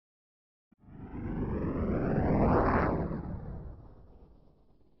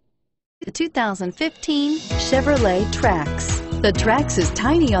The 2015 Chevrolet Trax. The Trax is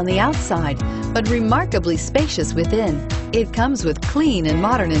tiny on the outside, but remarkably spacious within. It comes with clean and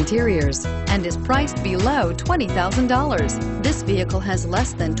modern interiors and is priced below $20,000. This vehicle has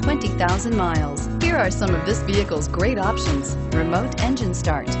less than 20,000 miles. Here are some of this vehicle's great options: remote engine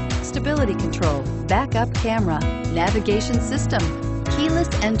start, stability control, backup camera, navigation system, keyless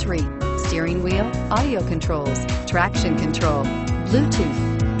entry, steering wheel audio controls, traction control, Bluetooth,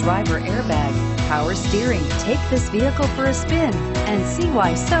 driver airbag, power steering. Take this vehicle for a spin and see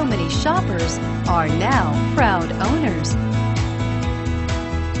why so many shoppers are now proud owners.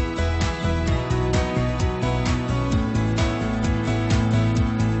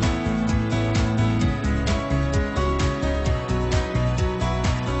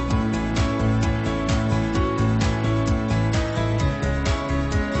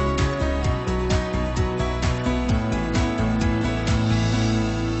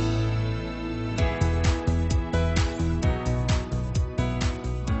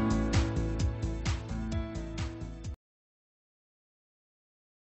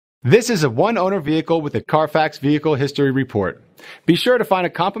 This is a one-owner vehicle with a Carfax Vehicle History Report. Be sure to find a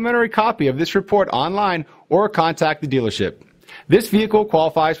complimentary copy of this report online or contact the dealership. This vehicle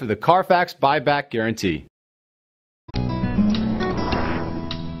qualifies for the Carfax Buyback Guarantee.